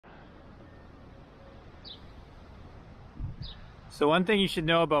So one thing you should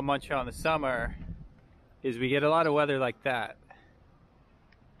know about Montreal in the summer is we get a lot of weather like that.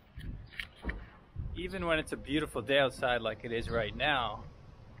 Even when it's a beautiful day outside like it is right now,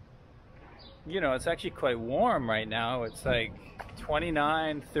 you know, it's actually quite warm right now. It's like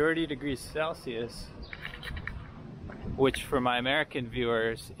 29, 30 degrees Celsius, which for my American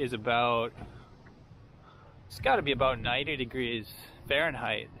viewers is about, it's got to be about 90 degrees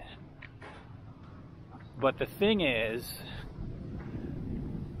Fahrenheit. But the thing is,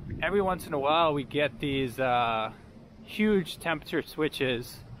 every once in a while we get these huge temperature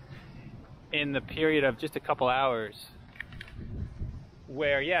switches in the period of just a couple hours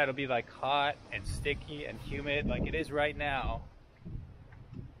where, yeah, it'll be like hot and sticky and humid like it is right now,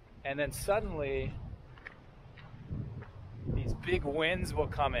 and then suddenly these big winds will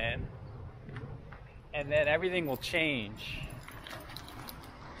come in and then everything will change.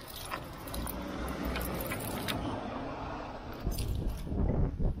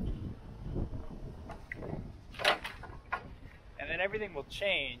 And then everything will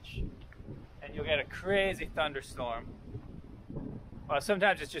change and you'll get a crazy thunderstorm. Well,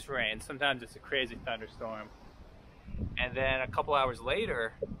 sometimes it's just rain, sometimes it's a crazy thunderstorm. And then a couple hours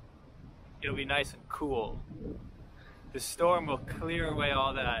later, it'll be nice and cool. The storm will clear away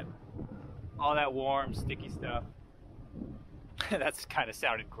all that warm, sticky stuff. That's kind of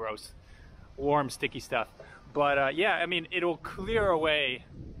sounded gross. Warm, sticky stuff. But yeah, I mean, it'll clear away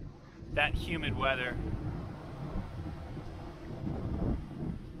that humid weather.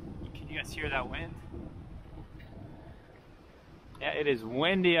 Can you guys hear that wind? Yeah, it is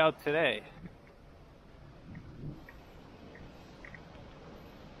windy out today.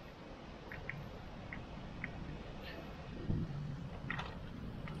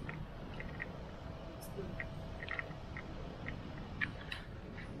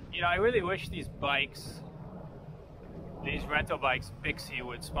 You know, I really wish these bikes, these rental bikes, Bixie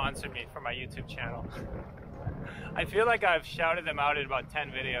would sponsor me for my YouTube channel. I feel like I've shouted them out in about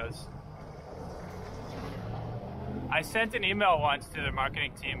 10 videos. I sent an email once to the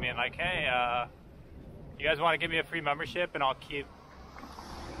marketing team being like, hey, you guys want to give me a free membership and I'll keep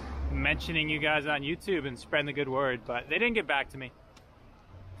mentioning you guys on YouTube and spreading the good word, but they didn't get back to me.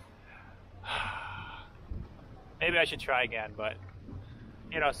 Maybe I should try again, but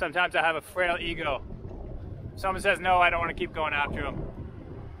you know, sometimes I have a frail ego. If someone says no, I don't want to keep going after them.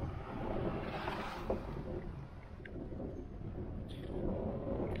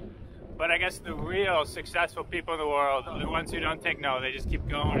 But I guess the real successful people in the world are the ones who don't take no. They just keep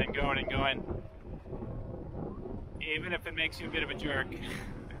going and going and going. Even if it makes you a bit of a jerk.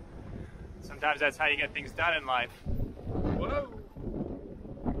 Sometimes that's how you get things done in life. Whoa!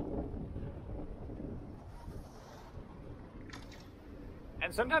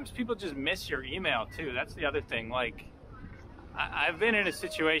 And sometimes people just miss your email too. That's the other thing. Like, I've been in a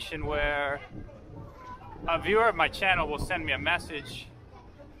situation where a viewer of my channel will send me a message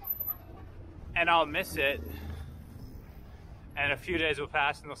and I'll miss it, and a few days will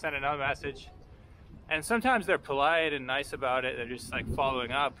pass and they'll send another message, and sometimes they're polite and nice about it, they're just like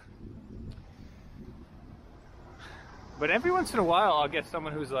following up, but every once in a while I'll get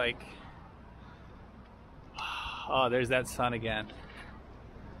someone who's like, oh, there's that sun again.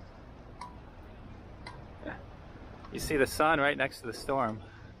 You see the sun right next to the storm.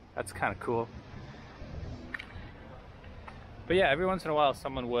 That's kind of cool. But yeah, every once in a while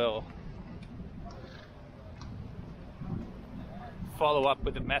someone will follow up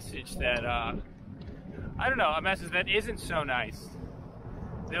with a message that, I don't know, a message that isn't so nice.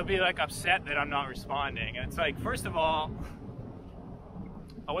 They'll be like upset that I'm not responding. And it's like, first of all,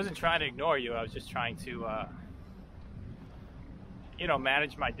 I wasn't trying to ignore you. I was just trying to, you know,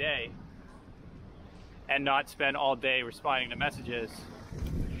 manage my day and not spend all day responding to messages.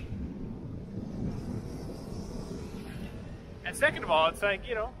 And second of all, it's like,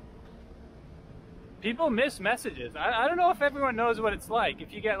 you know, people miss messages. I don't know if everyone knows what it's like.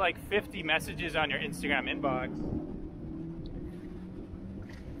 If you get like 50 messages on your Instagram inbox,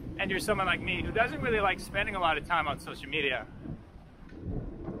 and you're someone like me who doesn't really like spending a lot of time on social media,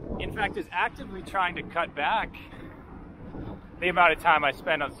 in fact is actively trying to cut back the amount of time I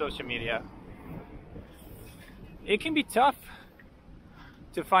spend on social media, it can be tough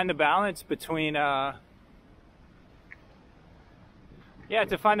to find the balance between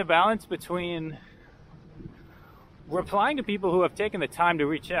replying to people who have taken the time to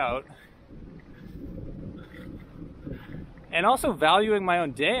reach out and also valuing my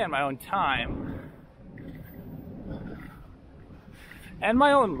own day and my own time and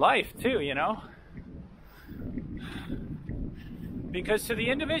my own life too, you know? Because to the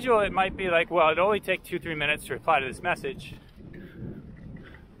individual, it might be like, well, it'd only take 2-3 minutes to reply to this message.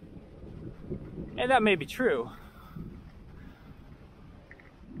 And that may be true.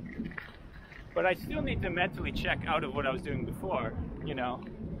 But I still need to mentally check out of what I was doing before, you know.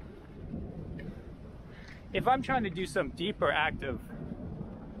 If I'm trying to do some deeper active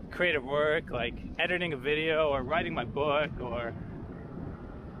creative work, like editing a video or writing my book, or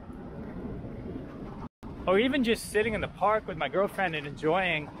even just sitting in the park with my girlfriend and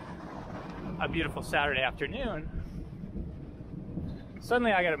enjoying a beautiful Saturday afternoon,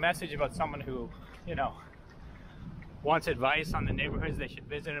 suddenly I got a message about someone who, you know, wants advice on the neighborhoods they should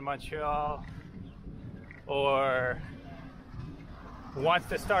visit in Montreal, or wants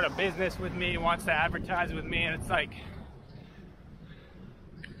to start a business with me, wants to advertise with me, and it's like,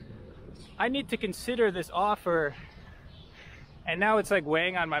 I need to consider this offer, and now it's like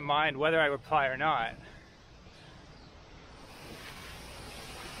weighing on my mind whether I reply or not.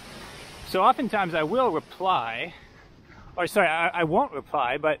 So oftentimes I will reply, or sorry, I won't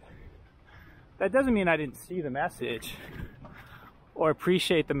reply, but that doesn't mean I didn't see the message or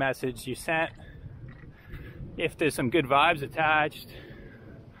appreciate the message you sent. If there's some good vibes attached.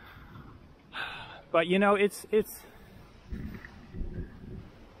 But you know, it's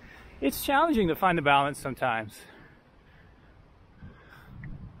challenging to find the balance sometimes.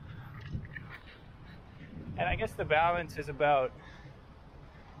 And I guess the balance is about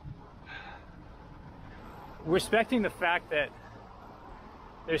respecting the fact that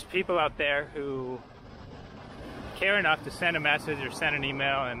there's people out there who care enough to send a message or send an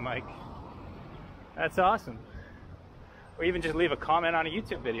email, and like, that's awesome. Or even just leave a comment on a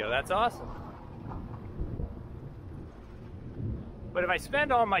YouTube video, that's awesome. But if I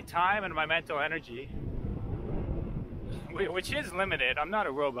spend all my time and my mental energy, which is limited, I'm not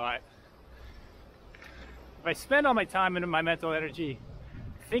a robot. If I spend all my time and my mental energy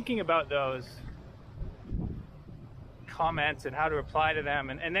thinking about those comments and how to reply to them,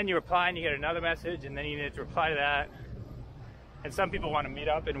 and then you reply and you get another message, and then you need to reply to that, and some people want to meet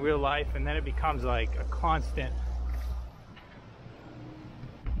up in real life, and then it becomes like a constant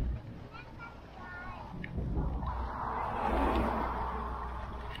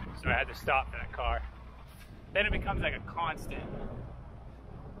so I had to stop for that car. Then it becomes like a constant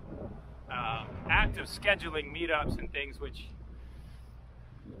act of scheduling meetups and things, which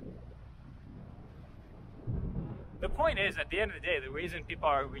the point is, at the end of the day, the reason people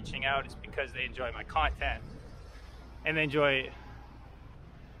are reaching out is because they enjoy my content and they enjoy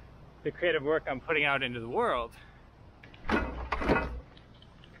the creative work I'm putting out into the world.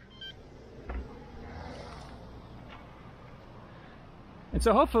 And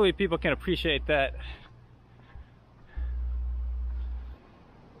so hopefully people can appreciate that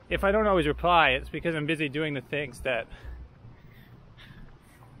if I don't always reply, it's because I'm busy doing the things that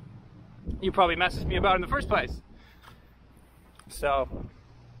you probably messaged me about in the first place. So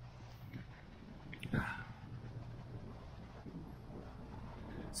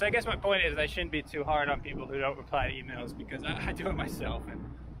I guess my point is I shouldn't be too hard on people who don't reply to emails, because I do it myself, and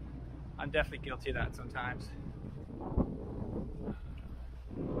I'm definitely guilty of that sometimes.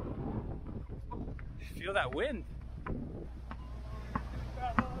 Feel that wind.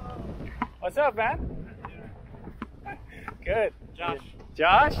 What's up, man? Good. Josh.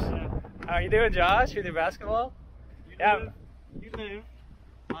 Josh? Yeah. How are you doing, Josh? With your basketball? You live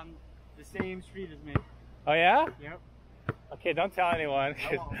on the same street as me. Oh yeah? Yep. Okay, don't tell anyone.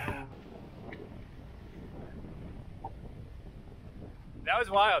 I won't. That was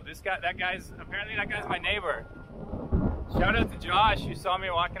wild. That guy's my neighbor. Shout out to Josh, who saw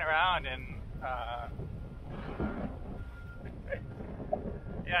me walking around, and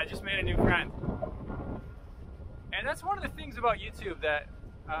yeah, I just made a new friend. And that's one of the things about YouTube that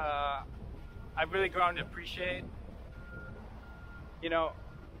I've really grown to appreciate. You know,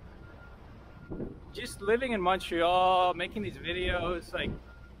 just living in Montreal, making these videos, like,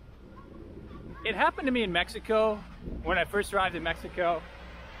 it happened to me in Mexico when I first arrived in Mexico,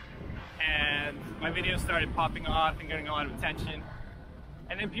 and my videos started popping off and getting a lot of attention.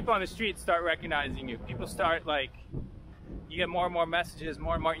 And then people on the street start recognizing you. People start, like, you get more and more messages,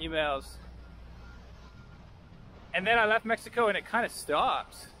 more and more emails. And then I left Mexico and it kind of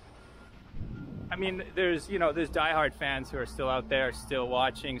stops. I mean, there's diehard fans who are still out there, still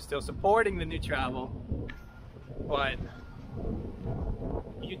watching, still supporting the new travel. But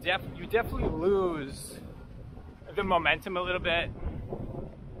you definitely lose the momentum a little bit.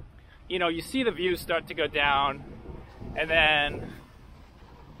 You know, you see the views start to go down, and then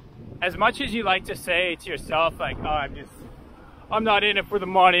as much as you like to say to yourself, like, oh, I'm not in it for the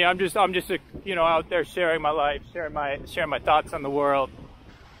money, I'm just out there sharing my life, sharing my thoughts on the world.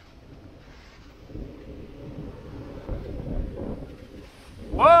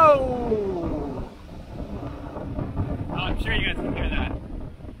 Whoa! sure you guys can hear that.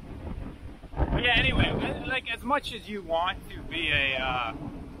 But yeah, anyway, like as much as you want to be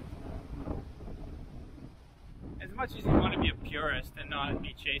as much as you want to be a purist and not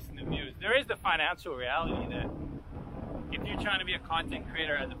be chasing the views, there is the financial reality that if you're trying to be a content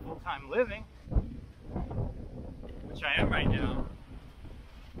creator as a full-time living, which I am right now,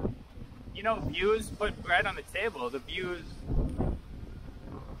 you know, views put bread on the table. The views.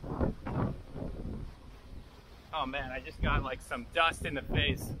 Oh man, I just got like some dust in the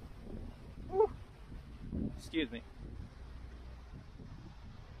face. Woo. Excuse me.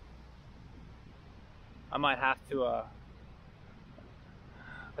 I might have to, I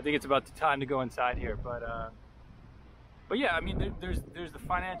think it's about the time to go inside here, but yeah, I mean, there's the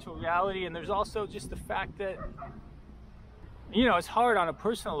financial reality, and there's also just the fact that, you know, it's hard on a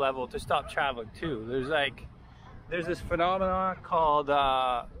personal level to stop traveling too. There's this phenomenon called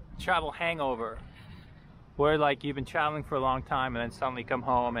travel hangover, where like you've been traveling for a long time and then suddenly come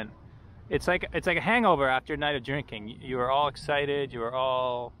home, and it's like a hangover after a night of drinking. You were all excited, you were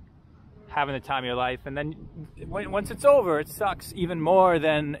all having the time of your life, and then once it's over, it sucks even more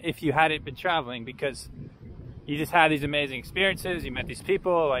than if you hadn't been traveling, because you just had these amazing experiences, you met these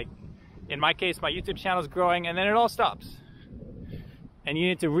people. Like in my case, my YouTube channel is growing, and then it all stops, and you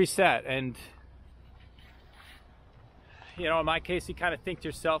need to reset. And you know, in my case, you kind of think to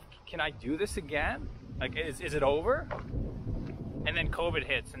yourself, can I do this again? Like, is it over? And then COVID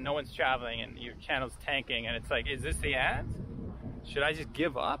hits and no one's traveling and your channel's tanking, and it's like, is this the end? Should I just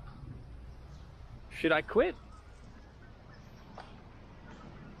give up? Should I quit?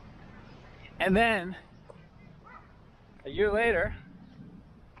 And then a year later,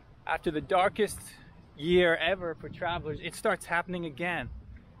 after the darkest year ever for travelers, it starts happening again,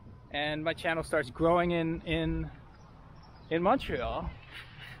 and my channel starts growing in Montreal,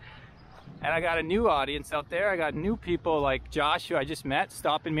 and I got a new audience out there. I got new people like Josh, who I just met,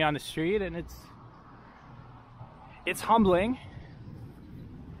 stopping me on the street, and it's humbling,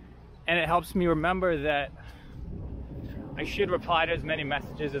 and it helps me remember that I should reply to as many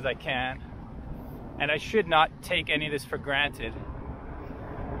messages as I can, and I should not take any of this for granted,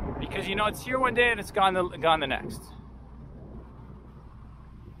 because, you know, it's here one day and it's gone the next.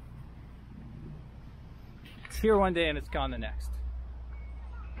 It's here one day and it's gone the next.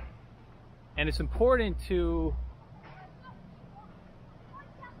 And it's important to,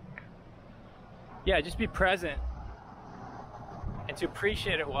 yeah, just be present and to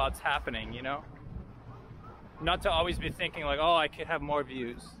appreciate it while it's happening, you know? Not to always be thinking like, oh, I could have more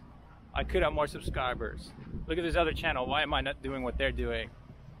views, I could have more subscribers, look at this other channel, why am I not doing what they're doing?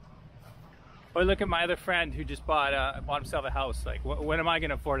 Or look at my other friend who just bought himself a house. Like, when am I going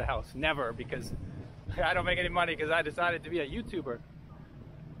to afford a house? Never, because I don't make any money because I decided to be a YouTuber.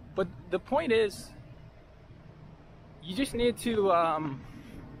 But the point is, you just need to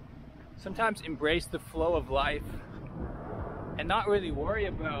sometimes embrace the flow of life and not really worry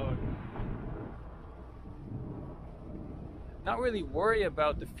about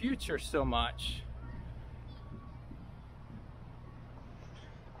the future so much,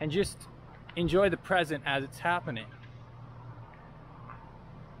 and just enjoy the present as it's happening.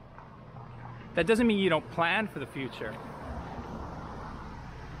 That doesn't mean you don't plan for the future.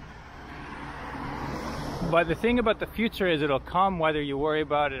 But the thing about the future is it'll come whether you worry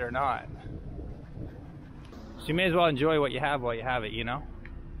about it or not. So you may as well enjoy what you have while you have it, you know?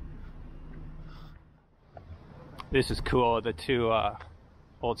 This is cool, the two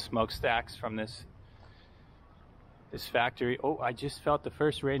old smokestacks from this factory. Oh, I just felt the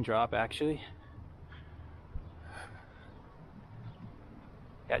first raindrop, actually.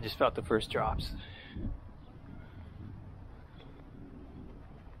 Yeah, I just felt the first drops.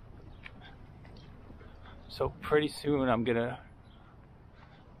 So pretty soon I'm gonna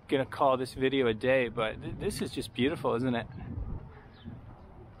call this video a day, but this is just beautiful, isn't it?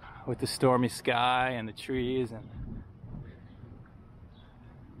 With the stormy sky and the trees and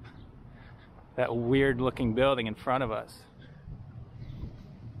that weird looking building in front of us.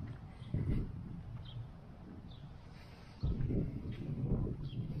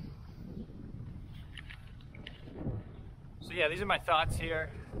 So yeah, these are my thoughts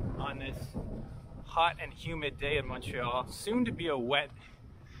here on this hot and humid day in Montreal. Soon to be a wet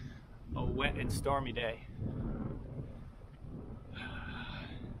and stormy day.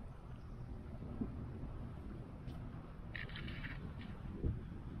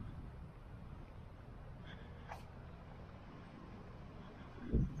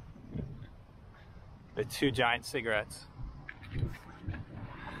 The two giant cigarettes.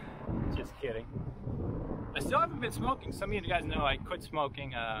 Just kidding. I still haven't been smoking. Some of you guys know I quit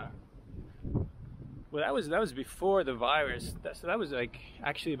smoking Well, that was before the virus. So that was like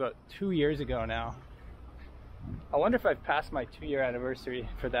actually about 2 years ago now. I wonder if I've passed my 2-year anniversary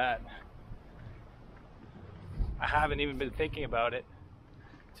for that. I haven't even been thinking about it,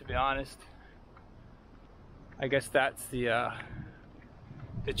 to be honest. I guess that's the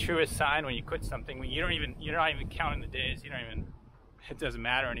truest sign when you quit something, when you're not even counting the days. It doesn't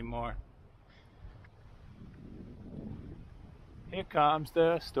matter anymore. Here comes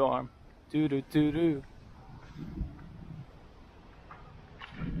the storm. Doo doo doo doo.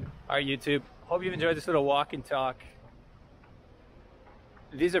 Alright, YouTube. Hope you've enjoyed this little walk and talk.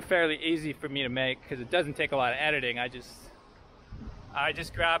 These are fairly easy for me to make because it doesn't take a lot of editing. I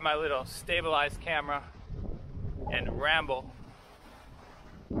just grab my little stabilized camera and ramble.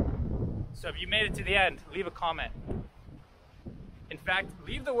 So if you made it to the end, leave a comment. In fact,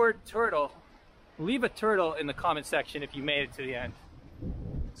 leave the word turtle. Leave a turtle in the comment section if you made it to the end,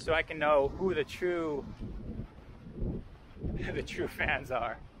 so I can know who the true fans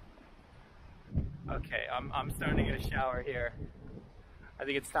are. Okay, I'm starting to get a shower here. I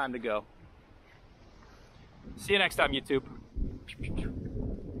think it's time to go. See you next time, YouTube.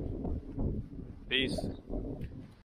 Peace.